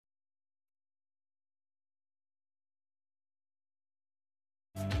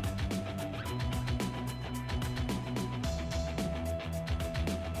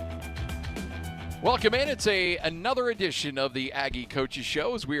Welcome in. It's another edition of the Aggie Coaches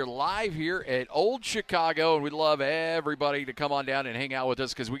Show as we are live here at Old Chicago, and we'd love everybody to come on down and hang out with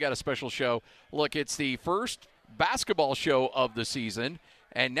us because we got a special show. Look, it's the first basketball show of the season,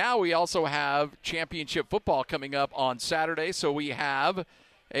 and now we also have championship football coming up on Saturday, so we have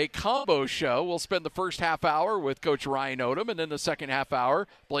a combo show. We'll spend the first half hour with Coach Ryan Odom, and then the second half hour,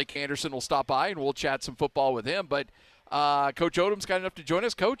 Blake Anderson will stop by, and we'll chat some football with him, but Coach Odom's kind enough to join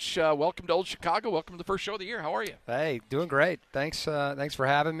us. Coach, welcome to Old Chicago. Welcome to the first show of the year. How are you? Hey, doing great. Thanks for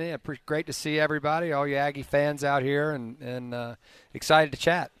having me. Great to see everybody, all you Aggie fans out here, and excited to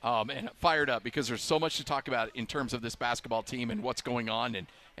chat. Oh, man, fired up because there's so much to talk about in terms of this basketball team and what's going on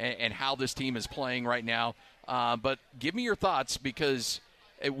and how this team is playing right now. But give me your thoughts because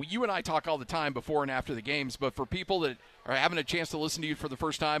you and I talk all the time before and after the games, but for people that are having a chance to listen to you for the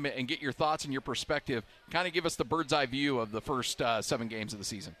first time and get your thoughts and your perspective, kind of give us the bird's eye view of the first 7 games of the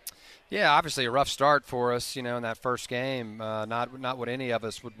season. Yeah, obviously a rough start for us, in that first game. Not what any of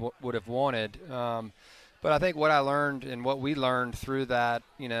us would have wanted. But I think what I learned and what we learned through that,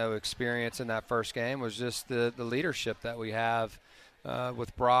 experience in that first game was just the leadership that we have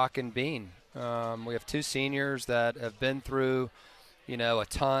with Brock and Bean. We have 2 seniors that have been through a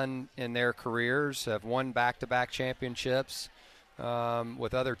ton in their careers, have won back-to-back championships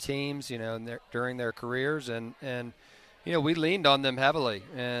with other teams, during their careers, and we leaned on them heavily,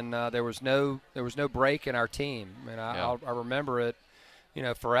 and there was no break in our team, and I remember it,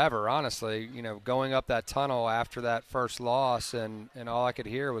 forever, honestly, going up that tunnel after that first loss, and all I could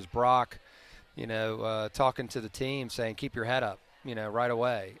hear was Brock, talking to the team, saying, "Keep your head up," right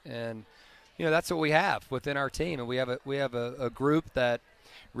away, and that's what we have within our team, and we have a group that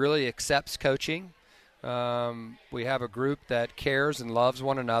really accepts coaching. We have a group that cares and loves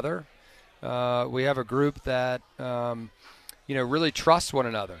one another. We have a group that really trusts one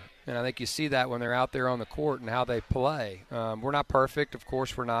another, and I think you see that when they're out there on the court and how they play. We're not perfect, of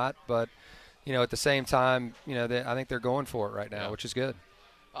course we're not, but at the same time, I think they're going for it right now, which is good.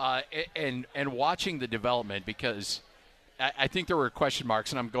 And watching the development because. I think there were question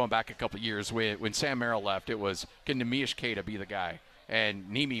marks, and I'm going back a couple of years. When Sam Merrill left, it was, can Nemish Keita be the guy? And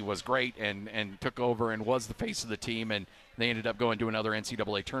Nemi was great and took over and was the face of the team, and they ended up going to another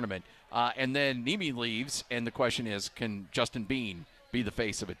NCAA tournament. And then Nemi leaves, and the question is, can Justin Bean be the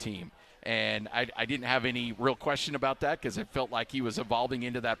face of a team? And I didn't have any real question about that because it felt like he was evolving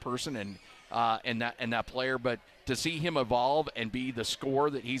into that person and that player. But to see him evolve and be the scorer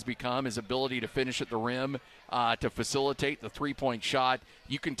that he's become, his ability to finish at the rim, to facilitate the three-point shot,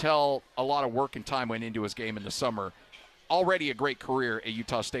 you can tell a lot of work and time went into his game in the summer. Already a great career at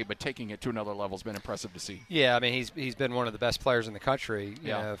Utah State, but taking it to another level has been impressive to see. Yeah, I mean, he's been one of the best players in the country, you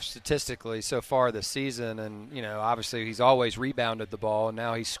know, statistically so far this season. And, obviously he's always rebounded the ball, and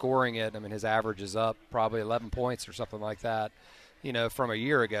now he's scoring it. I mean, his average is up probably 11 points or something like that, from a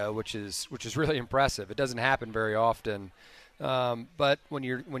year ago, which is really impressive. It doesn't happen very often. But when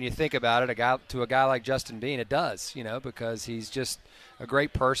you think about it, a guy like Justin Bean, it does, because he's just a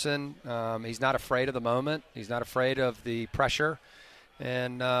great person. He's not afraid of the moment. He's not afraid of the pressure.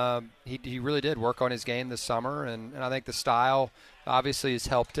 And he really did work on his game this summer. And I think the style obviously has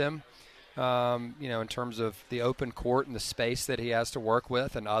helped him, in terms of the open court and the space that he has to work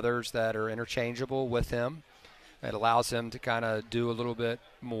with and others that are interchangeable with him. It allows him to kind of do a little bit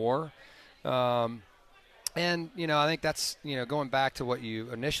more. And, I think that's, going back to what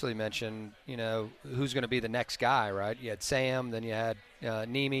you initially mentioned, who's going to be the next guy, right? You had Sam, then you had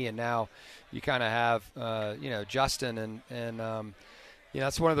Nemi, and now you kind of have, Justin. And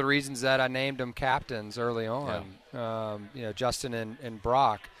that's one of the reasons that I named them captains early on. Yeah. Justin and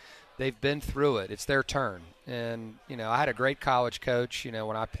Brock, they've been through it. It's their turn. And, I had a great college coach,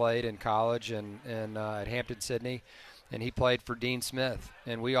 when I played in college and at Hampton-Sydney. And he played for Dean Smith.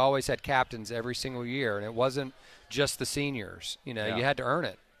 And we always had captains every single year. And it wasn't just the seniors. You had to earn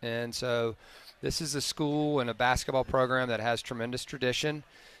it. And so this is a school and a basketball program that has tremendous tradition.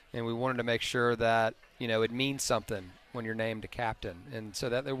 And we wanted to make sure that, it means something when you're named a captain. And so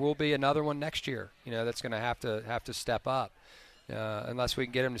that there will be another one next year, that's going to have to step up. Unless we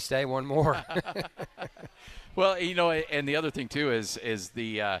can get him to stay one more. Well, and the other thing too is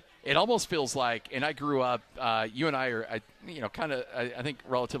the it almost feels like, and I grew up. You and I are, kind of, I think,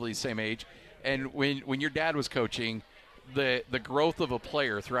 relatively the same age. And when your dad was coaching, the growth of a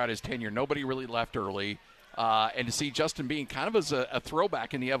player throughout his tenure, nobody really left early, and to see Justin Bean kind of as a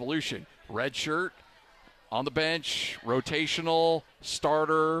throwback in the evolution, red shirt, on the bench, rotational,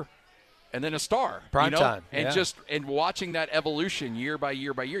 starter. And then a star, prime time, and watching that evolution year by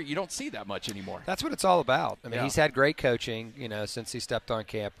year by year, you don't see that much anymore. That's what it's all about. I mean, he's had great coaching, since he stepped on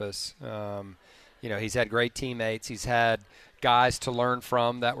campus, he's had great teammates. He's had guys to learn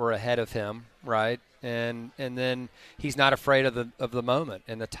from that were ahead of him, right? And then he's not afraid of the moment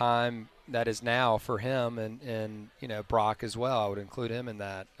and the time that is now for him and Brock as well. I would include him in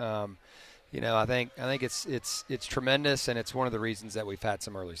that. I think it's tremendous, and it's one of the reasons that we've had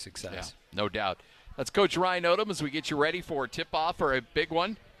some early success. Yeah, no doubt. That's Coach Ryan Odom as we get you ready for tip-off for a big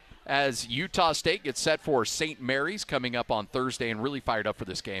one as Utah State gets set for St. Mary's coming up on Thursday, and really fired up for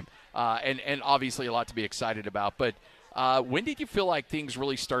this game. And obviously a lot to be excited about. But when did you feel like things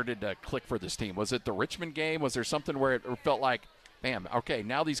really started to click for this team? Was it the Richmond game? Was there something where it felt like, bam, okay,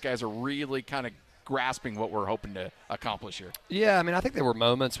 now these guys are really kind of grasping what we're hoping to accomplish here? Yeah, I mean, I think there were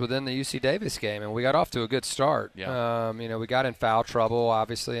moments within the UC Davis game, and we got off to a good start. Yeah. We got in foul trouble,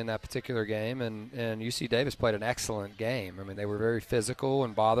 obviously, in that particular game, and UC Davis played an excellent game. I mean, they were very physical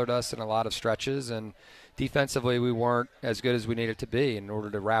and bothered us in a lot of stretches, and defensively we weren't as good as we needed to be in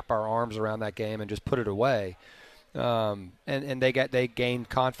order to wrap our arms around that game and just put it away. And they gained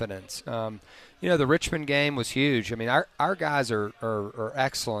confidence. The Richmond game was huge. I mean, our guys are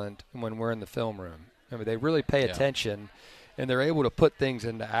excellent when we're in the film room. I mean, they really pay attention, and they're able to put things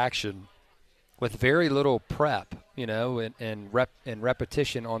into action with very little prep, and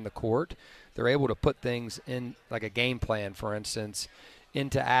repetition on the court. They're able to put things in, like a game plan, for instance,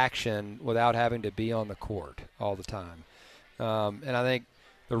 into action without having to be on the court all the time. And I think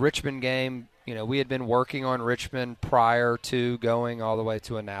the Richmond game, we had been working on Richmond prior to going all the way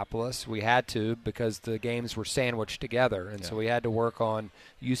to Annapolis. We had to because the games were sandwiched together, and so we had to work on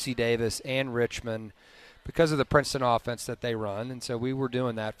UC Davis and Richmond because of the Princeton offense that they run. And so we were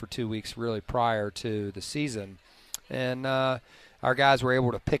doing that for 2 weeks really prior to the season. And our guys were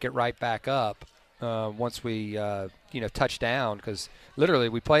able to pick it right back up once we, touched down, because literally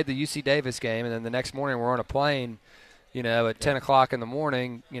we played the UC Davis game, and then the next morning we're on a plane at 10 o'clock in the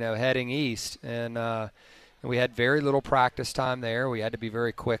morning, heading east. And we had very little practice time there. We had to be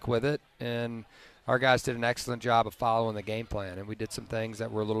very quick with it. And our guys did an excellent job of following the game plan. And we did some things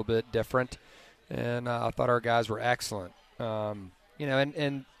that were a little bit different. And I thought our guys were excellent. We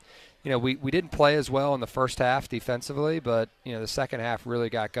didn't play as well in the first half defensively, but, the second half really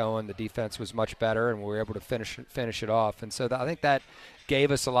got going. The defense was much better, and we were able to finish it off. And so I think that gave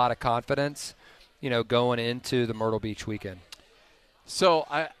us a lot of confidence, going into the Myrtle Beach weekend. So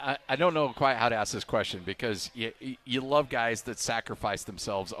I don't know quite how to ask this question, because you love guys that sacrifice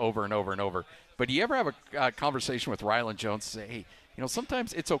themselves over and over and over. But do you ever have a conversation with Rylan Jones and say, hey,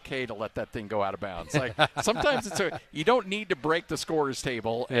 sometimes it's okay to let that thing go out of bounds. Like sometimes you don't need to break the scorer's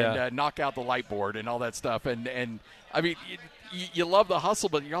table and knock out the light board and all that stuff. And I mean, you love the hustle,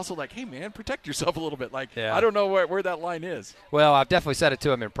 but you're also like, hey, man, protect yourself a little bit. Like, I don't know where that line is. Well, I've definitely said it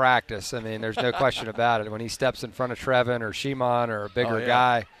to him in practice. I mean, there's no question about it. When he steps in front of Trevin or Shimon or a bigger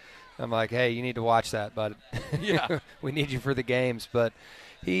guy, I'm like, hey, you need to watch that, bud. Yeah. We need you for the games. But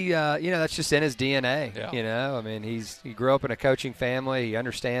he, that's just in his DNA. Yeah. I mean, he grew up in a coaching family. He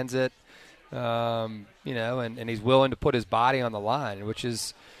understands it, and he's willing to put his body on the line, which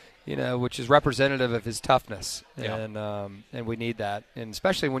is representative of his toughness. Yeah. And we need that. And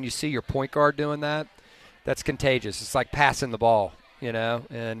especially when you see your point guard doing that, that's contagious. It's like passing the ball,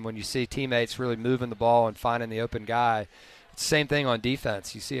 and when you see teammates really moving the ball and finding the open guy, it's the same thing on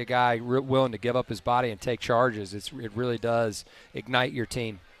defense. You see a guy willing to give up his body and take charges. It really does ignite your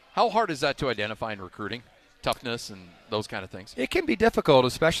team. How hard is that to identify in recruiting? Toughness and those kind of things? It can be difficult,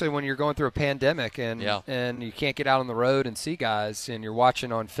 especially when you're going through a pandemic and you can't get out on the road and see guys and you're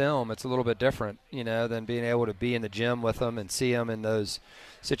watching on film. It's a little bit different, than being able to be in the gym with them and see them in those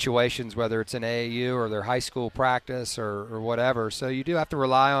situations, whether it's in AAU or their high school practice or whatever. So you do have to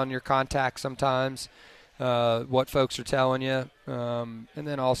rely on your contacts sometimes. What folks are telling you, and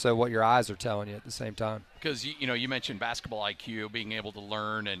then also what your eyes are telling you at the same time. Because, you mentioned basketball IQ, being able to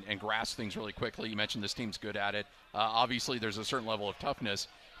learn and grasp things really quickly. You mentioned this team's good at it. Obviously, there's a certain level of toughness.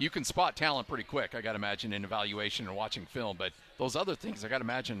 You can spot talent pretty quick, I got to imagine, in evaluation and watching film. But those other things, I got to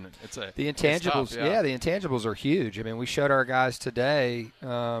imagine the intangibles. It's tough, the intangibles are huge. I mean, we showed our guys today,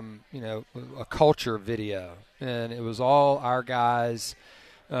 a culture video, and it was all our guys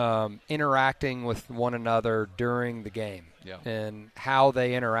interacting with one another during the game and how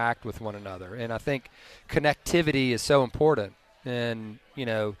they interact with one another. And I think connectivity is so important. And,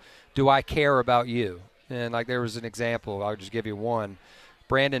 do I care about you? And like there was an example, I'll just give you one.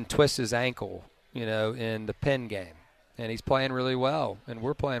 Brandon twists his ankle, in the Penn game. And he's playing really well, and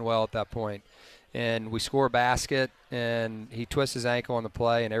we're playing well at that point. And we score a basket, and he twists his ankle on the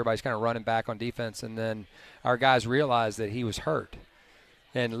play, and everybody's kind of running back on defense. And then our guys realize that he was hurt.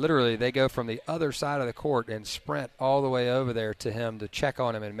 And literally they go from the other side of the court and sprint all the way over there to him to check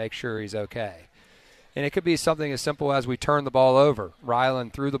on him and make sure he's okay. And it could be something as simple as we turn the ball over.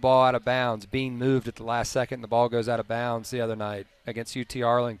 Ryland threw the ball out of bounds. Bean moved at the last second, and the ball goes out of bounds the other night against UT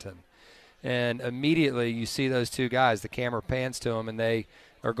Arlington. And immediately you see those two guys. The camera pans to them, and they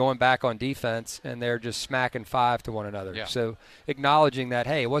are going back on defense, and they're just smacking five to one another. Yeah. So acknowledging that,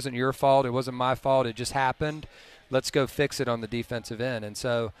 hey, it wasn't your fault. It wasn't my fault. It just happened. Let's go fix it on the defensive end. And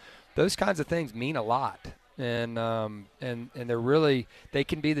so those kinds of things mean a lot. And they're really – they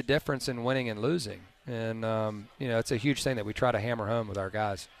can be the difference in winning and losing. And, it's a huge thing that we try to hammer home with our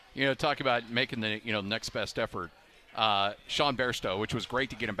guys. Talk about making the, next best effort. Sean Bairstow, which was great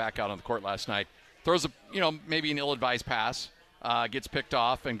to get him back out on the court last night, throws maybe an ill-advised pass, gets picked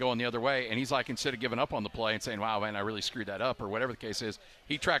off and going the other way. And he's like, instead of giving up on the play and saying, wow, man, I really screwed that up or whatever the case is,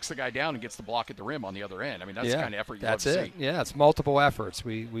 he tracks the guy down and gets the block at the rim on the other end. I mean, that's the kind of effort you love to see. Yeah, it's multiple efforts.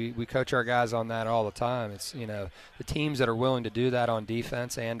 We coach our guys on that all the time. It's, the teams that are willing to do that on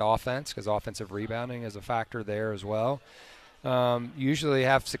defense and offense, because offensive rebounding is a factor there as well, usually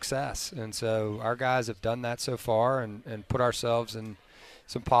have success. And so our guys have done that so far and put ourselves in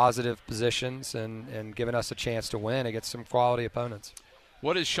some positive positions and given us a chance to win against some quality opponents.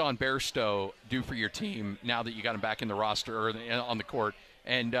 What does Sean Bairstow do for your team now that you got him back in the roster or on the court?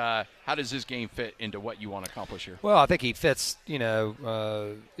 And how does his game fit into what you want to accomplish here? Well, I think he fits,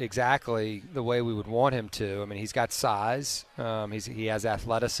 exactly the way we would want him to. I mean, he's got size. He has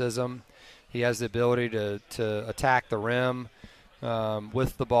athleticism. He has the ability to attack the rim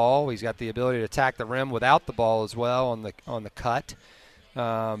with the ball. He's got the ability to attack the rim without the ball as well on the cut.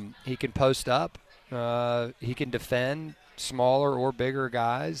 He can post up. He can defend smaller or bigger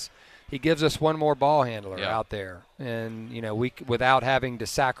guys. He gives us one more ball handler out there, and without having to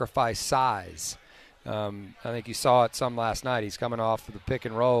sacrifice size. I think you saw it some last night. He's coming off of the pick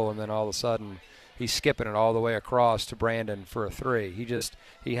and roll, and then all of a sudden he's skipping it all the way across to Brandon for a three.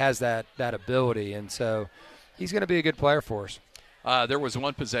 He has that ability, and so he's going to be a good player for us. There was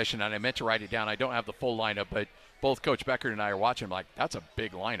one possession, and I meant to write it down. I don't have the full lineup, but both Coach Beckert and I are watching. Like, that's a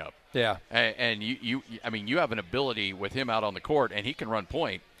big lineup. Yeah. And you have an ability with him out on the court, and he can run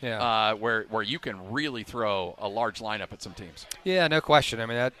point. Yeah. Where you can really throw a large lineup at some teams. Yeah, no question. I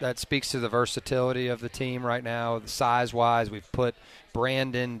mean, that speaks to the versatility of the team right now. Size-wise, we've put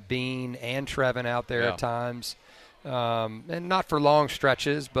Brandon, Bean, and Trevin out there at times. And not for long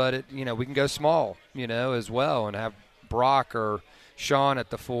stretches, but we can go small, as well, and have Brock or Sean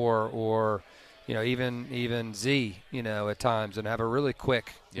at the four, or even Z, at times, and have a really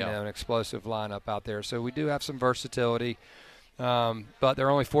quick, and explosive lineup out there. So we do have some versatility, but they're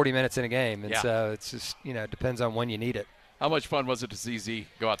only 40 minutes in a game, and so it's just, it depends on when you need it. How much fun was it to see Z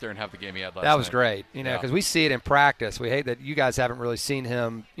go out there and have the game he had last night? That was great, because we see it in practice. We hate that you guys haven't really seen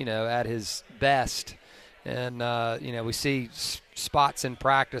him, at his best. And, we see spots in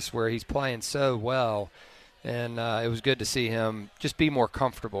practice where he's playing so well. And it was good to see him just be more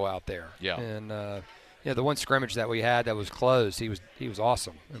comfortable out there. Yeah. And the one scrimmage that we had that was closed, he was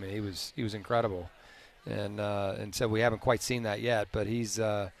awesome. I mean, he was incredible. And so we haven't quite seen that yet, but he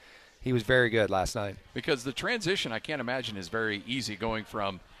was very good last night. Because the transition, I can't imagine, is very easy going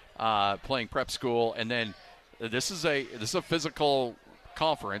from playing prep school, and then this is a physical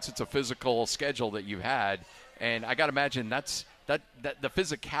conference. It's a physical schedule that you've had, and I got to imagine that the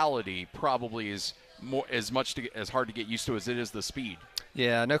physicality probably is as hard to get used to as it is the speed.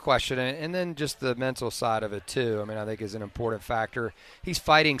 Yeah, no question. And then just the mental side of it too, I mean, I think is an important factor. He's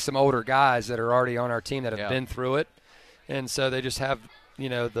fighting some older guys that are already on our team that have been through it, and so they just have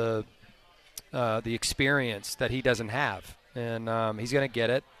the experience that he doesn't have, and he's going to get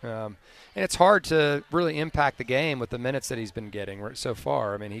it. And it's hard to really impact the game with the minutes that he's been getting so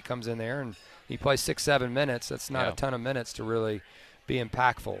far. I mean, he comes in there and he plays 6-7 minutes. That's not a ton of minutes to really be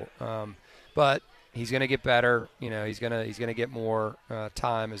impactful. But he's going to get better. He's going to get more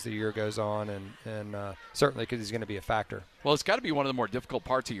time as the year goes on, and certainly because he's going to be a factor. Well, it's got to be one of the more difficult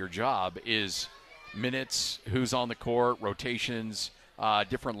parts of your job is minutes, who's on the court, rotations,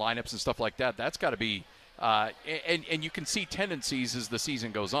 different lineups and stuff like that. That's got to be and you can see tendencies as the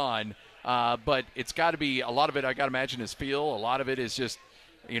season goes on, but it's got to be a lot of it. I got to imagine is feel. A lot of it is just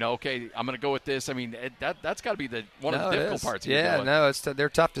okay, I'm going to go with this. I mean, that's got to be one of the difficult parts. Yeah, no, they're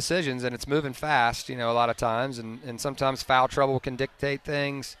tough decisions, and it's moving fast. A lot of times, and sometimes foul trouble can dictate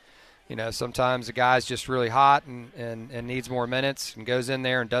things. Sometimes the guy's just really hot and needs more minutes and goes in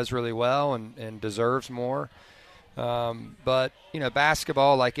there and does really well and deserves more. But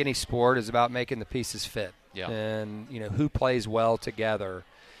basketball, like any sport, is about making the pieces fit. Yeah. And who plays well together,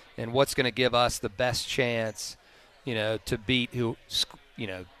 and what's going to give us the best chance, to beat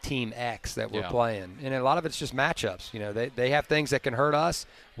Team X that we're Yeah. playing. And a lot of it's just matchups. They have things that can hurt us.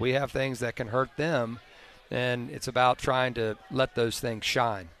 We have things that can hurt them. And it's about trying to let those things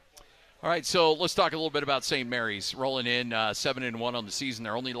shine. All right, so let's talk a little bit about St. Mary's. Rolling in 7-1 on the season.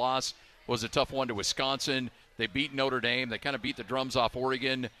 Their only loss was a tough one to Wisconsin. They beat Notre Dame. They kind of beat the drums off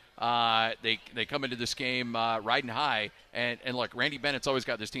Oregon. They come into this game riding high. And look, Randy Bennett's always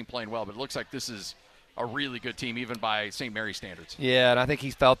got this team playing well, but it looks like this is a really good team, even by St. Mary's standards. Yeah, and I think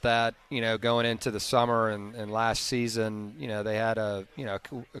he felt that, going into the summer and last season. They had a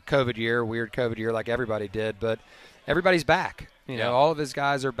COVID year, weird COVID year like everybody did, but everybody's back. All of his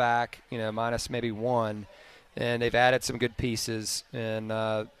guys are back, minus maybe one, and they've added some good pieces. And,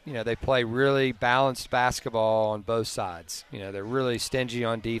 they play really balanced basketball on both sides. They're really stingy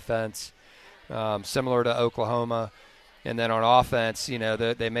on defense, similar to Oklahoma. And then on offense,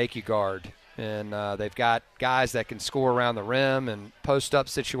 they make you guard. And they've got guys that can score around the rim and post-up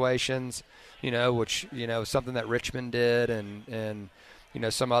situations, which, is something that Richmond did and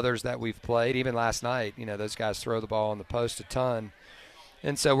some others that we've played. Even last night, those guys throw the ball on the post a ton.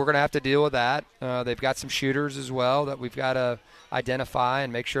 And so we're going to have to deal with that. They've got some shooters as well that we've got to identify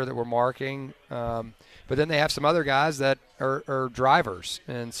and make sure that we're marking. But then they have some other guys that are drivers.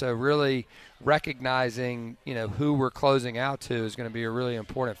 And so really recognizing, who we're closing out to is going to be a really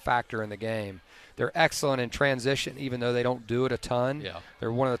important factor in the game. They're excellent in transition, even though they don't do it a ton. Yeah.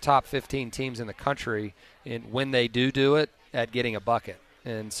 They're one of the top 15 teams in the country when they do it at getting a bucket.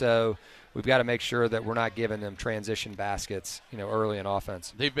 And so we've got to make sure that we're not giving them transition baskets, early in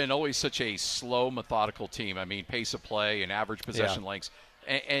offense. They've been always such a slow, methodical team. I mean, pace of play and average possession lengths.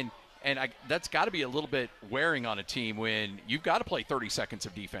 And that's got to be a little bit wearing on a team when you've got to play 30 seconds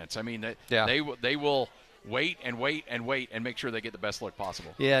of defense. I mean, they will wait and wait and wait and make sure they get the best look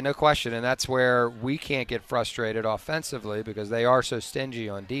possible. Yeah, no question. And that's where we can't get frustrated offensively because they are so stingy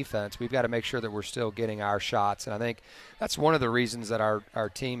on defense. We've got to make sure that we're still getting our shots. And I think that's one of the reasons that our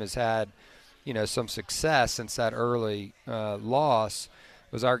team has had, some success since that early loss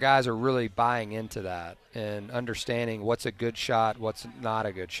was our guys are really buying into that and understanding what's a good shot, what's not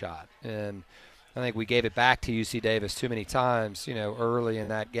a good shot. And I think we gave it back to UC Davis too many times, early in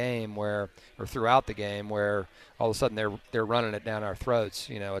that game or throughout the game where all of a sudden they're running it down our throats,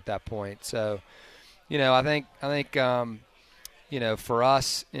 at that point. So, I think for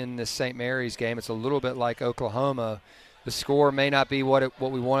us in this St. Mary's game, it's a little bit like Oklahoma. The score may not be what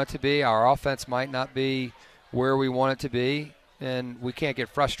we want it to be. Our offense might not be where we want it to be. And we can't get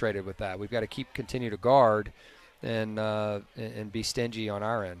frustrated with that. We've got to continue to guard and be stingy on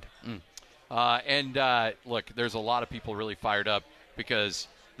our end. Look, there's a lot of people really fired up because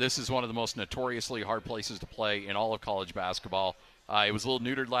this is one of the most notoriously hard places to play in all of college basketball. It was a little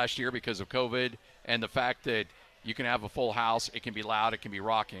neutered last year because of COVID and the fact that you can have a full house. It can be loud. It can be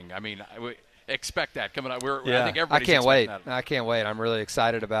rocking. I mean, expect that coming up. I think everybody's I can't wait. that. I can't wait. I'm really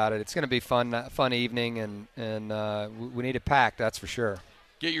excited about it. It's going to be fun evening, and we need it packed. That's for sure.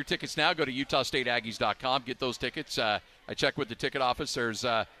 Get your tickets now. Go to UtahStateAggies.com. Get those tickets. I checked with the ticket office. There's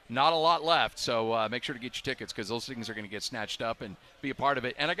not a lot left, so make sure to get your tickets because those things are going to get snatched up and be a part of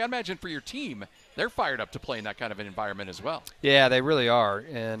it. And I got to imagine for your team, they're fired up to play in that kind of an environment as well. Yeah, they really are.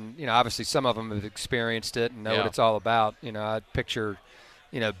 And, obviously some of them have experienced it and know what it's all about. I picture –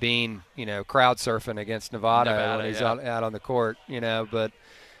 being, crowd surfing against Nevada when he's out on the court, but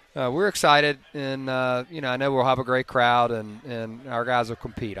we're excited and, I know we'll have a great crowd and our guys will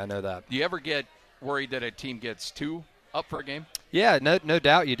compete. I know that. Do you ever get worried that a team gets too up for a game? Yeah, no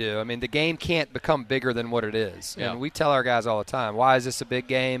doubt you do. I mean, the game can't become bigger than what it is. Yeah. And we tell our guys all the time, why is this a big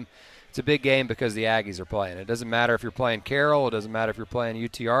game? It's a big game because the Aggies are playing. It doesn't matter if you're playing Carroll. It doesn't matter if you're playing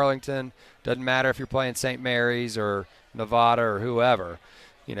UT Arlington. It doesn't matter if you're playing St. Mary's or Nevada or whoever.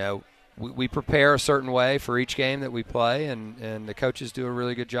 We prepare a certain way for each game that we play, and the coaches do a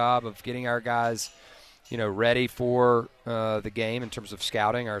really good job of getting our guys, ready for the game in terms of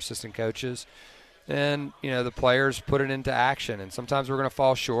scouting, our assistant coaches. And, the players put it into action. And sometimes we're going to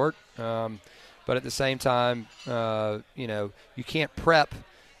fall short. But at the same time, you can't prep,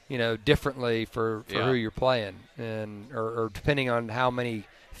 differently for who you're playing or depending on how many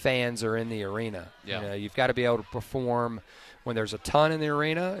fans are in the arena. Yeah. You've got to be able to perform when there's a ton in the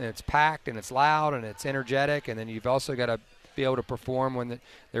arena and it's packed and it's loud and it's energetic, and then you've also got to be able to perform when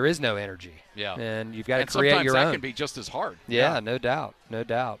there is no energy. Yeah. And you've got to create your own. Sometimes that can be just as hard. Yeah, no doubt.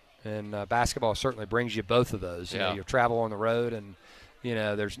 And basketball certainly brings you both of those. You travel on the road and,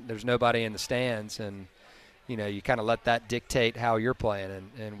 there's nobody in the stands, and, you kind of let that dictate how you're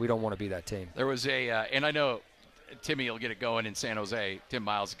playing, and we don't want to be that team. There was and I know Timmy will get it going in San Jose. Tim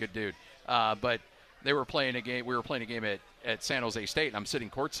Miles, a good dude. But they were playing a game. We were playing a game at at San Jose State, and I'm sitting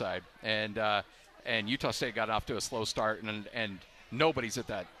courtside, and Utah State got off to a slow start, and nobody's at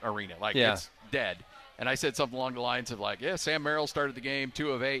that arena. Like, it's dead. And I said something along the lines of, like, yeah, Sam Merrill started the game, 2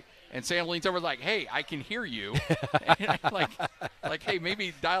 of 8. And Sam leans over like, hey, I can hear you. And I'm like, hey,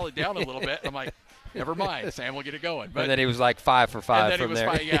 maybe dial it down a little bit. I'm like, never mind. Sam will get it going. But, and then he was like 5 for 5 from there.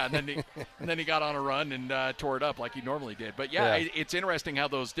 And then he got on a run and tore it up like he normally did. But, it's interesting how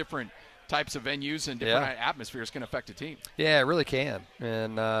those different types of venues and different atmospheres can affect a team. Yeah, it really can.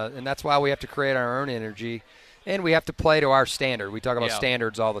 And that's why we have to create our own energy. And we have to play to our standard. We talk about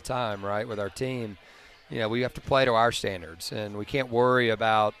standards all the time, right, with our team. We have to play to our standards, and we can't worry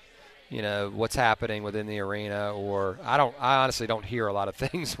about, what's happening within the arena. Or I honestly don't hear a lot of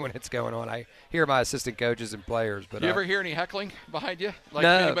things when it's going on. I hear my assistant coaches and players. But do you ever hear any heckling behind you? Like,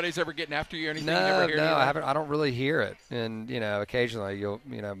 no. Anybody's ever getting after you or anything? No, I haven't. I don't really hear it. And, occasionally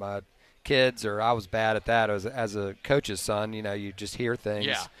my kids, or I was bad at that as a coach's son, you just hear things.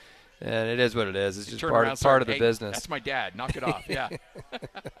 Yeah. And it is what it is. It's just part of the business. That's my dad. Knock it off. Yeah.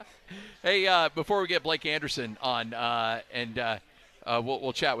 Hey, before we get Blake Anderson on,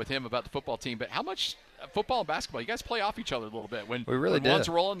 we'll chat with him about the football team. But how much football and basketball, you guys play off each other a little bit. When one's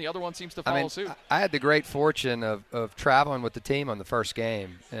rolling, the other one seems to follow suit. I had the great fortune of traveling with the team on the first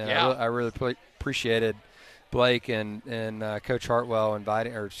game. And I really appreciated Blake and Coach Hartwell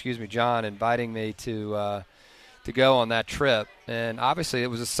John inviting me to go on that trip. And obviously it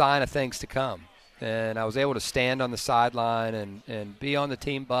was a sign of things to come. And I was able to stand on the sideline and be on the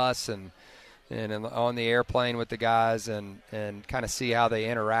team bus and on the airplane with the guys and kind of see how they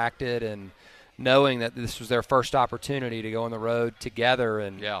interacted, and knowing that this was their first opportunity to go on the road together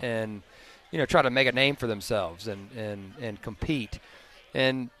and try to make a name for themselves and compete.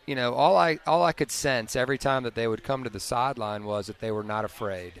 And all I could sense every time that they would come to the sideline was that they were not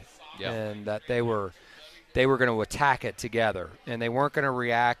afraid, and that they were going to attack it together, and they weren't going to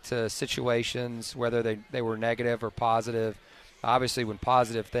react to situations, whether they were negative or positive. Obviously, when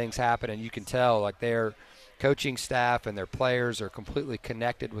positive things happen, and you can tell, like, their coaching staff and their players are completely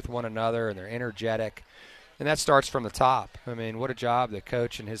connected with one another, and they're energetic, and that starts from the top. I mean, what a job the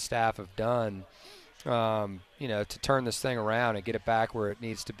coach and his staff have done, to turn this thing around and get it back where it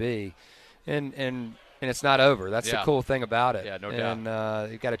needs to be, and it's not over. That's the cool thing about it. Yeah, no doubt.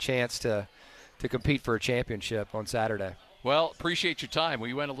 And you've got a chance to compete for a championship on Saturday. Well, appreciate your time.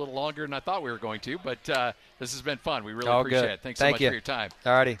 We went a little longer than I thought we were going to, but this has been fun. We really appreciate it. Thanks so much for your time.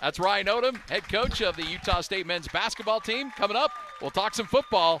 All righty. That's Ryan Odom, head coach of the Utah State men's basketball team. Coming up, we'll talk some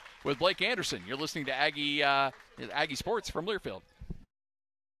football with Blake Anderson. You're listening to Aggie Sports from Learfield.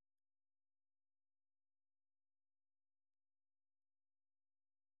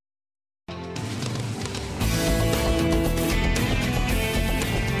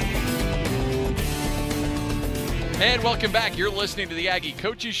 And welcome back. You're listening to the Aggie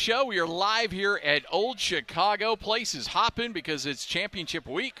Coaches Show. We are live here at Old Chicago. Place is hopping because it's championship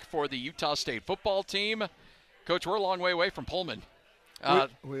week for the Utah State football team. Coach, we're a long way away from Pullman.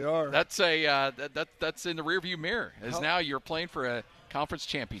 We are. That's that's in the rearview mirror. Now you're playing for a conference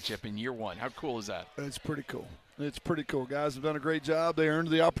championship in year one. How cool is that? It's pretty cool. Guys have done a great job. They earned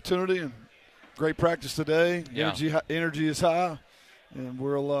the opportunity, and great practice today. Yeah. Energy is high, and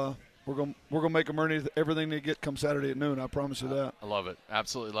we're gonna make them earn everything they get come Saturday at noon. I promise you that. I love it.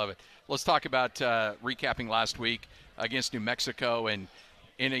 Absolutely love it. Let's talk about recapping last week against New Mexico. And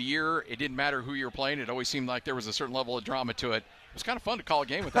in a year, it didn't matter who you were playing. It always seemed like there was a certain level of drama to it. It was kind of fun to call a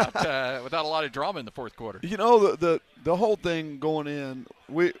game without a lot of drama in the fourth quarter. The whole thing going in.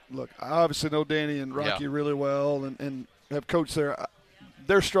 I obviously know Danny and Rocky really well, and have coached there.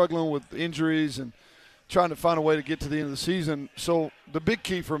 They're struggling with injuries and trying to find a way to get to the end of the season. So the big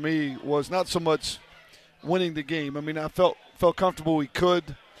key for me was not so much winning the game. I mean, I felt comfortable we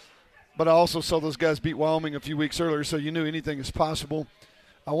could, but I also saw those guys beat Wyoming a few weeks earlier, so you knew anything is possible.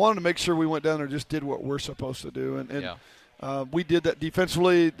 I wanted to make sure we went down there and just did what we're supposed to do, and we did that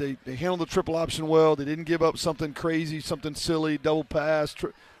defensively. They handled the triple option well. They didn't give up something crazy, something silly, double pass,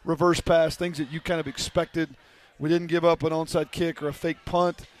 reverse pass, things that you kind of expected. We didn't give up an onside kick or a fake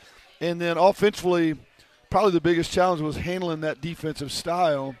punt. And then offensively, probably the biggest challenge was handling that defensive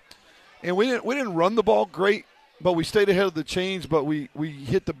style. And we didn't run the ball great, but we stayed ahead of the chains, but we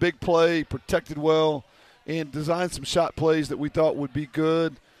hit the big play, protected well, and designed some shot plays that we thought would be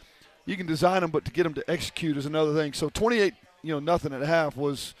good. You can design them, but to get them to execute is another thing. So 28, nothing at half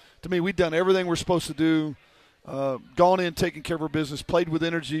was, to me, we'd done everything we're supposed to do, gone in, taking care of our business, played with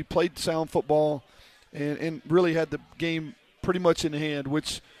energy, played sound football, and really had the game pretty much in hand,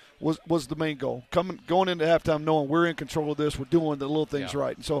 which was the main goal. Going into halftime knowing we're in control of this, we're doing the little things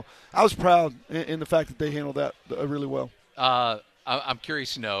right. And so I was proud in the fact that they handled that really well. I'm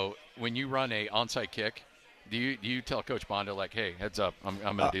curious to know, when you run a onside kick, do you tell Coach Bondo, like, hey, heads up, I'm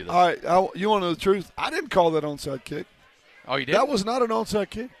going to do this? All right, you want to know the truth? I didn't call that onside kick. Oh, you did? That was not an onside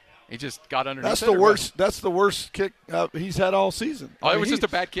kick. He just got underneath. That's the worst. That's the worst kick he's had all season. Oh, it was just a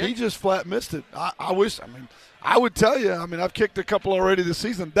bad kick. He just flat missed it. I wish. I mean, I would tell you. I mean, I've kicked a couple already this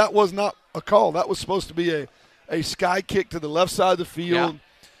season. That was not a call. That was supposed to be a sky kick to the left side of the field.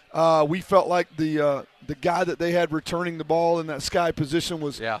 Yeah. We felt like the guy that they had returning the ball in that sky position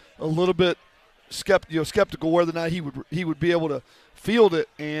was a little bit skeptical whether or not he would be able to field it,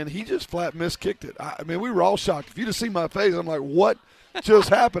 and he just flat kicked it. I mean, we were all shocked. If you'd have seen my face, I'm like, what just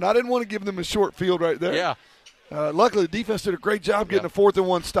happened? I didn't want to give them a short field right there. Yeah. Luckily, the defense did a great job getting a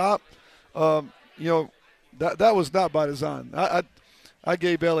 4th-and-1 stop. That was not by design. I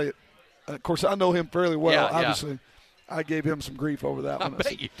gave Elliott, of course, I know him fairly well, obviously. I gave him some grief over that one. I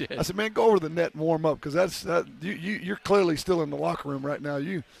bet you did. I said, man, go over the net and warm up, because you're clearly still in the locker room right now.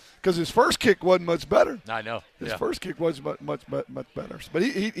 Because his first kick wasn't much better. I know. His first kick wasn't much better. But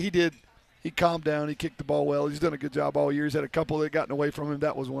he did. He calmed down. He kicked the ball well. He's done a good job all year. He's had a couple that gotten away from him.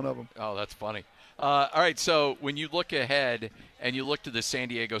 That was one of them. Oh, that's funny. All right, so when you look ahead and you look to the San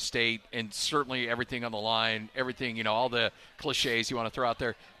Diego State, and certainly everything on the line, everything, all the cliches you want to throw out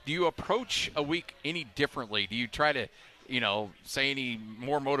there, do you approach a week any differently? Do you try to, say any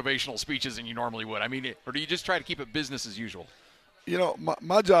more motivational speeches than you normally would? I mean, or do you just try to keep it business as usual?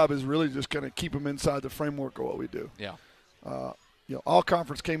 My job is really just going to keep them inside the framework of what we do. Yeah. All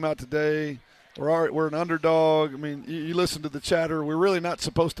conference came out today. We're an underdog. I mean, you listen to the chatter. We're really not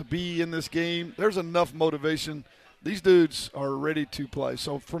supposed to be in this game. There's enough motivation. These dudes are ready to play.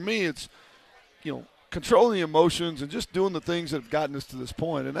 So for me, it's, controlling the emotions and just doing the things that have gotten us to this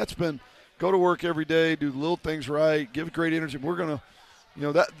point. And that's been go to work every day, do the little things right, give great energy. We're going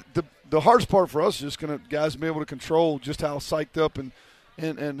to, the hardest part for us is just going to guys be able to control just how psyched up and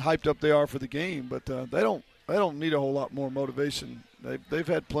hyped up they are for the game. But they don't need a whole lot more motivation. They've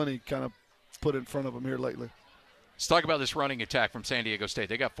had plenty kind of put in front of them here lately. Let's talk about this running attack from San Diego State.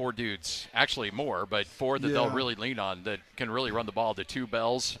 They got 4 dudes, actually more, but 4 that they'll really lean on that can really run the ball. The 2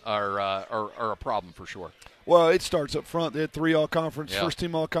 bells are a problem for sure. Well, it starts up front. They had 3 all-conference,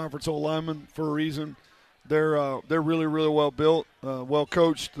 first-team all-conference O-linemen for a reason. They're really, really well built, well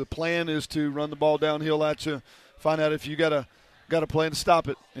coached. The plan is to run the ball downhill at you, find out if you got a plan to stop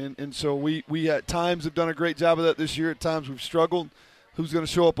it. And so we at times have done a great job of that this year. At times we've struggled. Who's going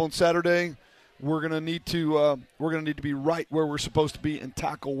to show up on Saturday? We're going to need to be right where we're supposed to be and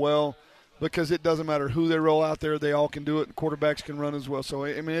tackle well, because it doesn't matter who they roll out there; they all can do it, and quarterbacks can run as well. So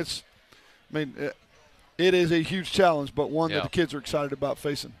it is a huge challenge, but one that the kids are excited about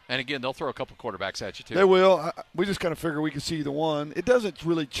facing. And again, they'll throw a couple quarterbacks at you too. They will. We just kind of figure we can see either one. It doesn't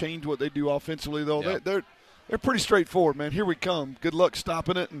really change what they do offensively, though. Yeah. They're pretty straightforward, man. Here we come. Good luck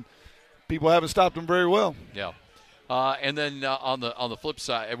stopping it, and people haven't stopped them very well. Yeah. And then on the flip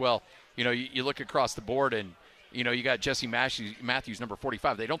side, well, you look across the board and, you got Jesse Matthews, number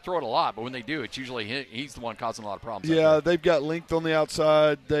 45. They don't throw it a lot, but when they do, it's usually he's the one causing a lot of problems. Yeah, they've got length on the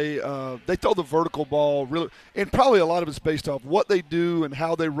outside. They throw the vertical ball really, and probably a lot of it's based off what they do and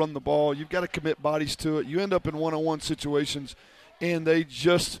how they run the ball. You've got to commit bodies to it. You end up in one-on-one situations, and they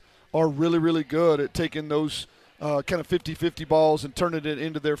just are really, really good at taking those kind of 50-50 balls and turning it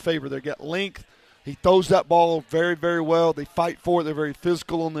into their favor. They got length. He throws that ball very, very well. They fight for it. They're very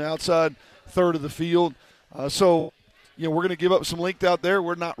physical on the outside third of the field. So we're going to give up some length out there.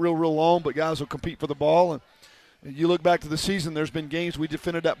 We're not real long, but guys will compete for the ball. And you look back to the season, there's been games we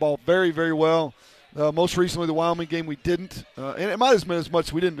defended that ball very, very well. Most recently, the Wyoming game, we didn't. And it might have been as much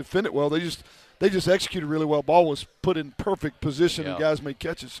as we didn't defend it well. They just executed really well. Ball was put in perfect position, and guys made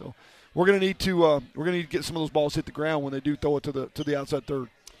catches. So we're going to need to get some of those balls hit the ground when they do throw it to the outside third.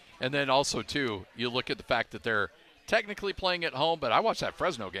 And then also, too, you look at the fact that they're technically playing at home, but I watched that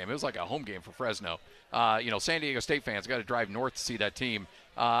Fresno game. It was like a home game for Fresno. San Diego State fans got to drive north to see that team.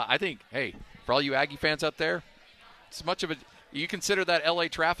 I think, hey, for all you Aggie fans out there, it's much of you consider that L.A.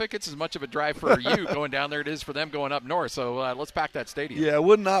 traffic, it's as much of a drive for you going down there it is for them going up north. So let's pack that stadium. Yeah, it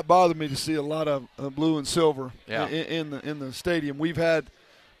would not bother me to see a lot of blue and silver in the stadium. We've had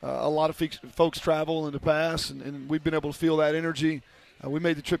a lot of folks travel in the past, and we've been able to feel that energy. We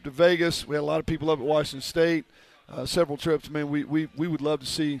made the trip to Vegas. We had a lot of people up at Washington State, several trips. Man, we would love to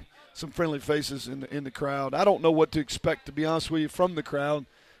see some friendly faces in the crowd. I don't know what to expect, to be honest with you, from the crowd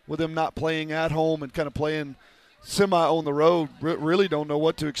with them not playing at home and kind of playing semi on the road. Really don't know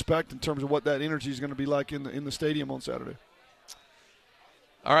what to expect in terms of what that energy is going to be like in the stadium on Saturday.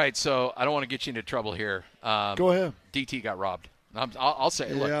 All right, so I don't want to get you into trouble here. Go ahead. DT got robbed. I'll say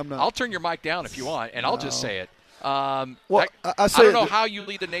it. Look, I'll turn your mic down if you want, and I'll just say it. I don't know how you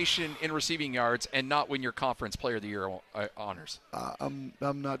lead the nation in receiving yards and not win your conference player of the year honors. I'm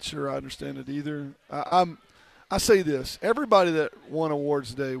not sure I understand it either. I say this: everybody that won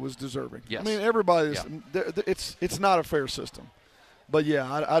awards today was deserving. Yes. I mean, everybody. It's not a fair system, but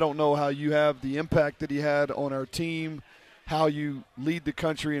yeah, I don't know how you have the impact that he had on our team, how you lead the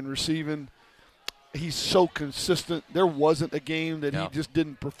country in receiving. He's so consistent. There wasn't a game that he just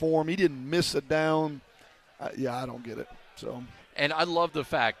didn't perform. He didn't miss a down. I don't get it. So, and I love the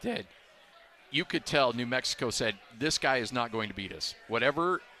fact that you could tell New Mexico said, this guy is not going to beat us.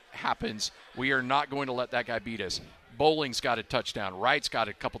 Whatever happens, we are not going to let that guy beat us. Bowling's got a touchdown. Wright's got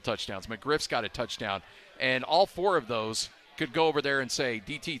a couple touchdowns. McGriff's got a touchdown. And all four of those could go over there and say,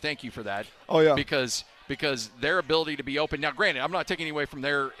 DT, thank you for that. Oh, yeah. Because their ability to be open. Now, granted, I'm not taking away from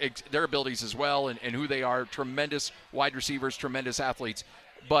their abilities as well and who they are. Tremendous wide receivers, tremendous athletes.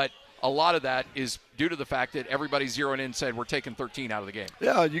 But a lot of that is due to the fact that everybody zeroing in and said, we're taking 13 out of the game.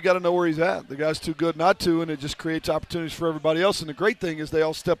 Yeah, you got to know where he's at. The guy's too good not to, and it just creates opportunities for everybody else. And the great thing is they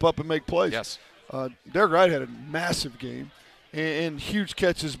all step up and make plays. Yes. Derek Wright had a massive game and huge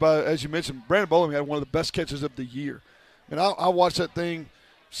catches by, as you mentioned, Brandon Bowling had one of the best catches of the year. And I watched that thing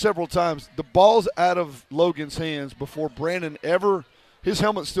several times. The ball's out of Logan's hands before Brandon his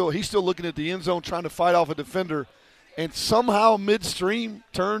helmet's he's still looking at the end zone trying to fight off a defender, and somehow midstream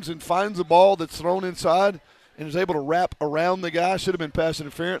turns and finds the ball that's thrown inside and is able to wrap around the guy. Should have been pass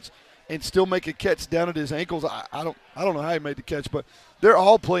interference, and still make a catch down at his ankles. I don't know how he made the catch, but they're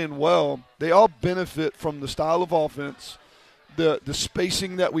all playing well. They all benefit from the style of offense, the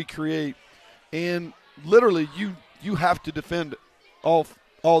spacing that we create, and literally you have to defend all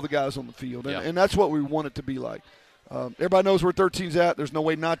the guys on the field, and that's what we want it to be like. Everybody knows where 13's at. There's no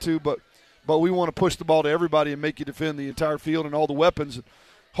way not to, but we want to push the ball to everybody and make you defend the entire field and all the weapons.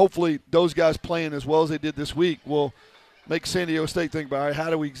 Hopefully those guys playing as well as they did this week will make San Diego State think about, all right, how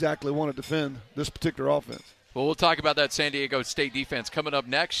do we exactly want to defend this particular offense? Well, we'll talk about that San Diego State defense coming up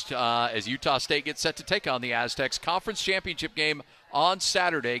next as Utah State gets set to take on the Aztecs. Conference championship game on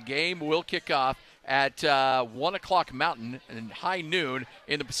Saturday. Game will kick off at 1 o'clock Mountain and high noon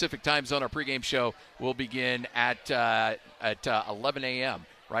in the Pacific time zone. Our pregame show will begin at 11 a.m.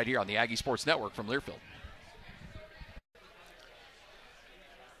 right here on the Aggie Sports Network from Learfield.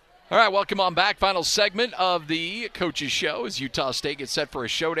 All right, welcome on back. Final segment of the Coaches Show as Utah State gets set for a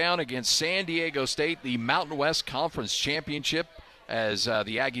showdown against San Diego State, the Mountain West Conference Championship, as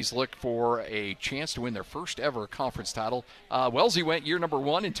the Aggies look for a chance to win their first ever conference title. Wellesley went year number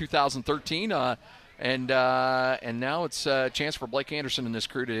 1 in 2013, and now it's a chance for Blake Anderson and this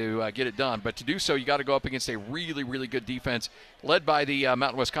crew to get it done. But to do so, you got to go up against a really, really good defense led by the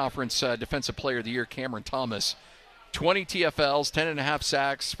Mountain West Conference Defensive Player of the Year, Cameron Thomas. 20 TFLs, 10.5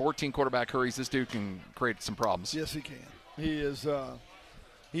 sacks, 14 quarterback hurries. This dude can create some problems. Yes, he can. He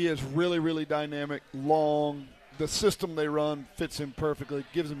is really, really dynamic, long. The system they run fits him perfectly.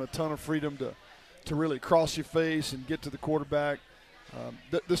 Gives him a ton of freedom to really cross your face and get to the quarterback.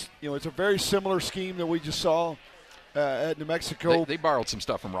 It's a very similar scheme that we just saw at New Mexico. They borrowed some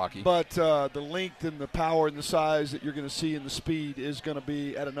stuff from Rocky. But the length and the power and the size that you're going to see and the speed is going to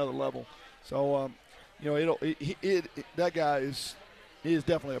be at another level. So, that guy is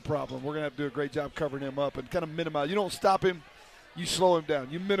definitely a problem. We're going to have to do a great job covering him up and kind of minimize. You don't stop him, you slow him down.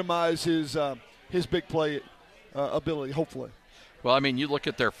 You minimize his big play ability, hopefully. Well, I mean, you look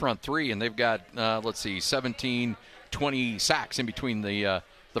at their front three, and they've got, 17, 20 sacks in between the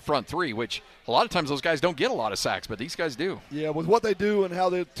front three, which a lot of times those guys don't get a lot of sacks, but these guys do. Yeah, with what they do and how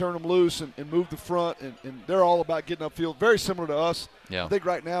they turn them loose and move the front, and they're all about getting upfield, very similar to us. Yeah. I think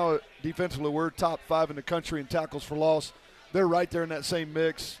right now, defensively, we're top 5 in the country in tackles for loss. They're right there in that same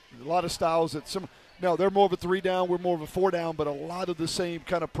mix. A lot of styles that now they're more of a 3-down, we're more of a 4-down, but a lot of the same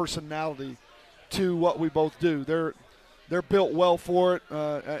kind of personality to what we both do. They're built well for it,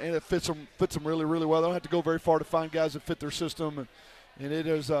 and it fits them really, really well. They don't have to go very far to find guys that fit their system, and it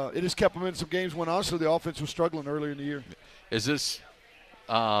has kept them in some games when honestly the offense was struggling earlier in the year. Is this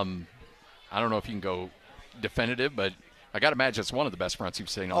I don't know if you can go definitive, but I got to imagine it's one of the best fronts you've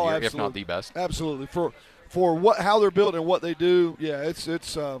seen all year, absolutely. if not the best. Absolutely. For how they're built and what they do, yeah, it's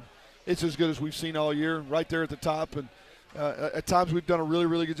as good as we've seen all year, right there at the top. And at times we've done a really,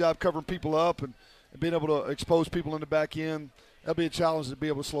 really good job covering people up and being able to expose people in the back end. That'll be a challenge to be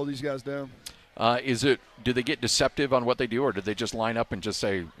able to slow these guys down. Do they get deceptive on what they do, or do they just line up and just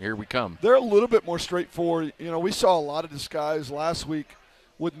say, here we come? They're a little bit more straightforward. We saw a lot of disguise last week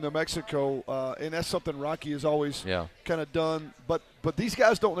with New Mexico, and that's something Rocky has always kind of done. But these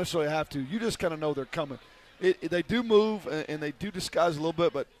guys don't necessarily have to. You just kind of know they're coming. They do move, and they do disguise a little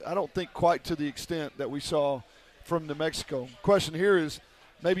bit, but I don't think quite to the extent that we saw from New Mexico. Question here is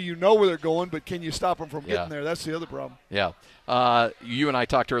maybe you know where they're going, but can you stop them from getting there? That's the other problem. Yeah. You and I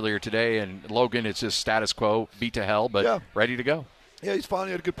talked earlier today, and Logan, it's just status quo, beat to hell, but ready to go. Yeah, he's fine.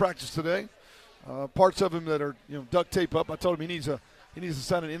 He had a good practice today. Parts of him that are duct tape up. I told him he needs to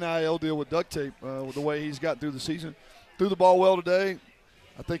sign an NIL deal with duct tape with the way he's got through the season. Threw the ball well today.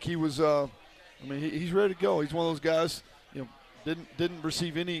 I think he was. He's ready to go. He's one of those guys. Didn't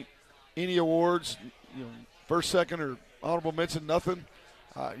receive any awards. First, second, or honorable mention. Nothing.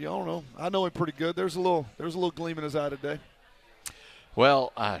 I don't know. I know him pretty good. There's a little gleam in his eye today.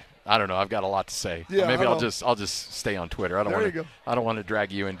 Well, I don't know. I've got a lot to say. Yeah, maybe I'll just stay on Twitter. I don't want to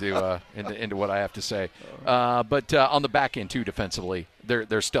drag you into into what I have to say. But on the back end too, defensively,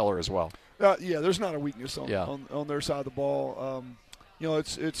 they're stellar as well. There's not a weakness on their side of the ball.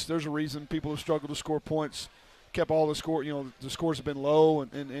 There's a reason people have struggled to score points. Kept all the score. The scores have been low,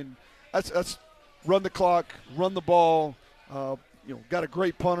 and that's run the clock, run the ball. Got a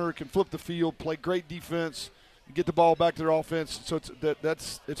great punter, can flip the field, play great defense, get the ball back to their offense. So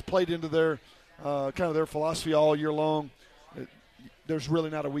it's played into their kind of their philosophy all year long. There's really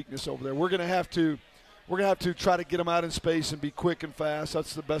not a weakness over there. We're gonna have to try to get them out in space and be quick and fast.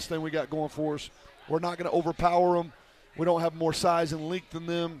 That's the best thing we got going for us. We're not going to overpower them. We don't have more size and length than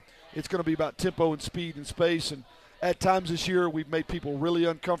them. It's going to be about tempo and speed and space. And at times this year, we've made people really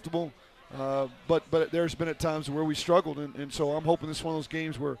uncomfortable. But there's been at times where we struggled. And so I'm hoping this is one of those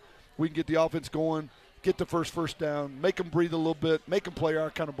games where we can get the offense going, get the first down, make them breathe a little bit, make them play our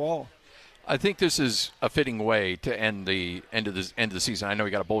kind of ball. I think this is a fitting way to end the end of the season. I know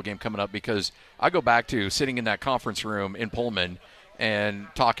we got a bowl game coming up because I go back to sitting in that conference room in Pullman and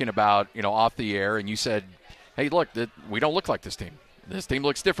talking about, off the air, and you said, hey, look, we don't look like this team. This team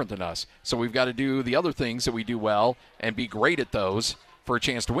looks different than us. So we've got to do the other things that we do well and be great at those for a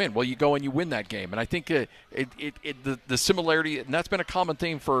chance to win. Well, you go and you win that game. And I think the similarity, and that's been a common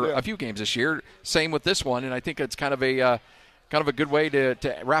theme for a few games this year. Same with this one, and I think it's kind of a good way to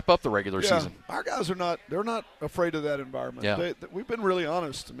wrap up the regular season. Our guys they're not afraid of that environment. Yeah. We've been really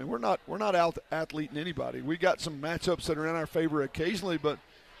honest. I mean, we're not out athleting anybody. We got some matchups that are in our favor occasionally, but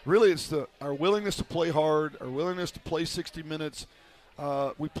really it's our willingness to play hard, our willingness to play 60 minutes.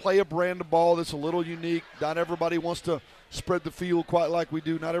 We play a brand of ball that's a little unique. Not everybody wants to spread the field quite like we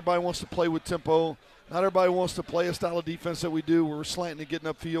do. Not everybody wants to play with tempo. Not everybody wants to play a style of defense that we do where we're slanting and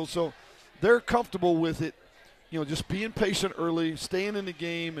getting upfield. So they're comfortable with it. Just being patient early, staying in the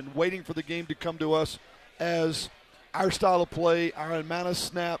game, and waiting for the game to come to us as our style of play, our amount of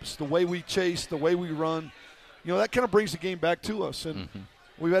snaps, the way we chase, the way we run. That kind of brings the game back to us. And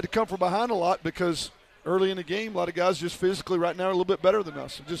we've had to come from behind a lot because early in the game, a lot of guys just physically right now are a little bit better than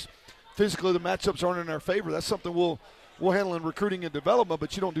us. Just physically the matchups aren't in our favor. That's something we'll handle in recruiting and development,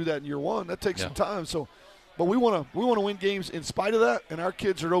 but you don't do that in year one. That takes some time. So, but we want to win games in spite of that, and our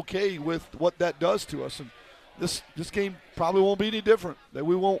kids are okay with what that does to us. And this game probably won't be any different. That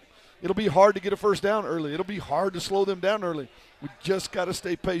we won't. It'll be hard to get a first down early. It'll be hard to slow them down early. We just got to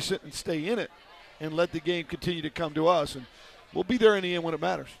stay patient and stay in it, and let the game continue to come to us. And we'll be there in the end when it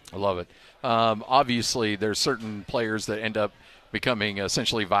matters. I love it. Obviously, there's certain players that end up becoming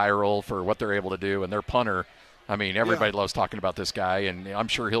essentially viral for what they're able to do, and their punter. I mean, everybody loves talking about this guy, and I'm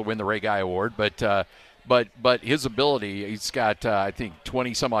sure he'll win the Ray Guy Award. But his ability, he's got, I think,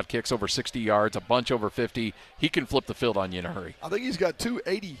 20-some-odd kicks over 60 yards, a bunch over 50. He can flip the field on you in a hurry. I think he's got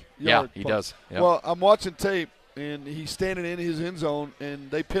 280 yards. Yeah, he does. Yep. Well, I'm watching tape, and he's standing in his end zone,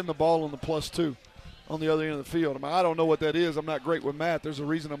 and they pin the ball on the +2 on the other end of the field. I don't know what that is. I'm not great with math. There's a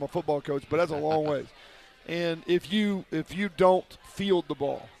reason I'm a football coach, but that's a long ways. And if you don't field the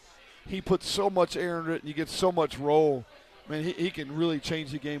ball, he puts so much air in it, and you get so much roll. Man, he can really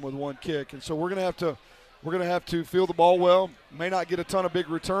change the game with one kick. And so we're gonna have to field the ball well. May not get a ton of big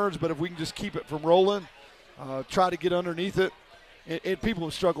returns, but if we can just keep it from rolling, try to get underneath it. And people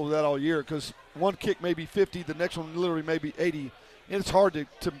have struggled with that all year because one kick may be 50, the next one literally may be 80. And it's hard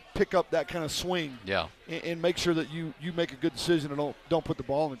to pick up that kind of swing and make sure that you make a good decision and don't put the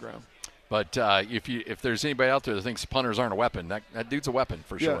ball on the ground. But if there's anybody out there that thinks punters aren't a weapon, that dude's a weapon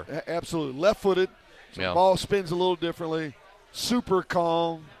for sure. Yeah, absolutely. Left-footed, so the ball spins a little differently, super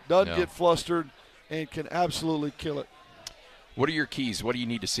calm, doesn't get flustered, and can absolutely kill it. What are your keys? What do you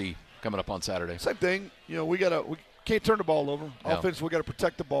need to see coming up on Saturday? Same thing. We can't turn the ball over. Offense, we got to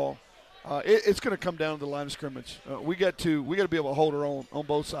protect the ball. It's going to come down to the line of scrimmage. We got to be able to hold our own on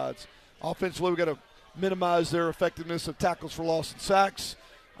both sides. Offensively, we got to minimize their effectiveness of tackles for loss and sacks.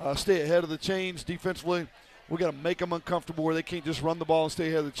 Stay ahead of the chains. Defensively, we got to make them uncomfortable where they can't just run the ball and stay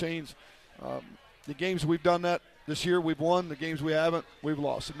ahead of the chains. The games we've done that this year, we've won. The games we haven't, we've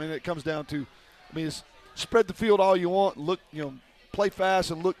lost. It comes down to, spread the field all you want, play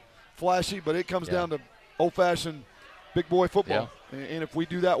fast and look flashy, but it comes down to old-fashioned big boy football. Yeah. And if we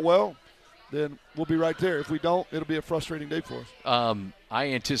do that well, then we'll be right there. If we don't, it'll be a frustrating day for us.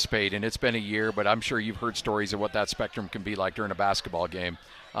 I anticipate, and it's been a year, but I'm sure you've heard stories of what that spectrum can be like during a basketball game.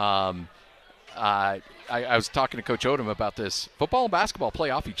 I was talking to Coach Odom about this. Football and basketball play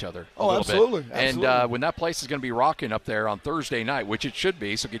off each other a little absolutely, bit. Absolutely. And when that place is going to be rocking up there on Thursday night, which it should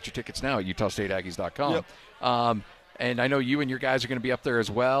be, so get your tickets now at UtahStateAggies.com. Yep. And I know you and your guys are going to be up there as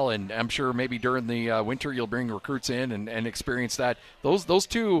well, and I'm sure maybe during the winter you'll bring recruits in and experience that. Those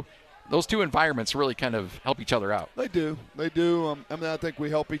two environments really kind of help each other out. They do. I think we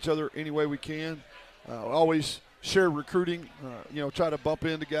help each other any way we can. Always share recruiting, try to bump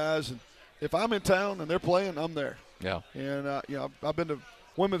into guys. And if I'm in town and they're playing, I'm there. Yeah. And, I've been to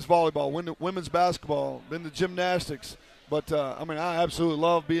women's volleyball, women's basketball, been to gymnastics. But, I absolutely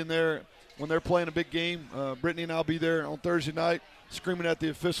love being there when they're playing a big game. Brittany and I'll be there on Thursday night screaming at the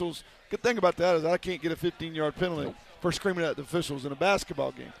officials. Good thing about that is I can't get a 15-yard penalty for screaming at the officials in a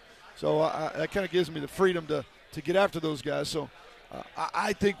basketball game. So that kind of gives me the freedom to get after those guys. So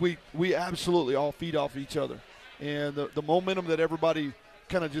I think we absolutely all feed off each other. And the momentum that everybody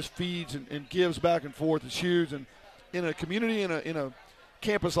kind of just feeds and gives back and forth is huge. And in a community, in a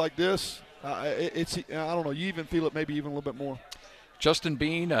campus like this, it's I don't know, you even feel it maybe even a little bit more. Justin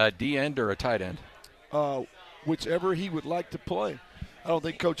Bean, a D-end or a tight end? Whichever he would like to play. I don't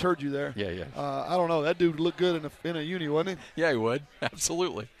think Coach heard you there. Yeah. I don't know. That dude looked good in a uni, wasn't he? Yeah, he would.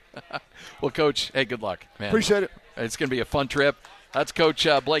 Absolutely. Well, Coach, hey, good luck, man. Appreciate it. It's going to be a fun trip. That's Coach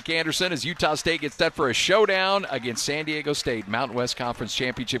Blake Anderson as Utah State gets set for a showdown against San Diego State, Mountain West Conference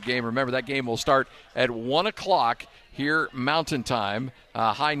Championship game. Remember, that game will start at 1 o'clock here Mountain Time,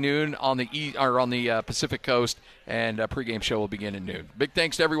 high noon on the Pacific Coast, and a pregame show will begin at noon. Big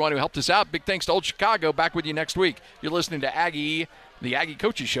thanks to everyone who helped us out. Big thanks to Old Chicago. Back with you next week. You're listening to the Aggie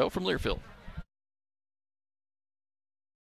Coaches Show from Learfield.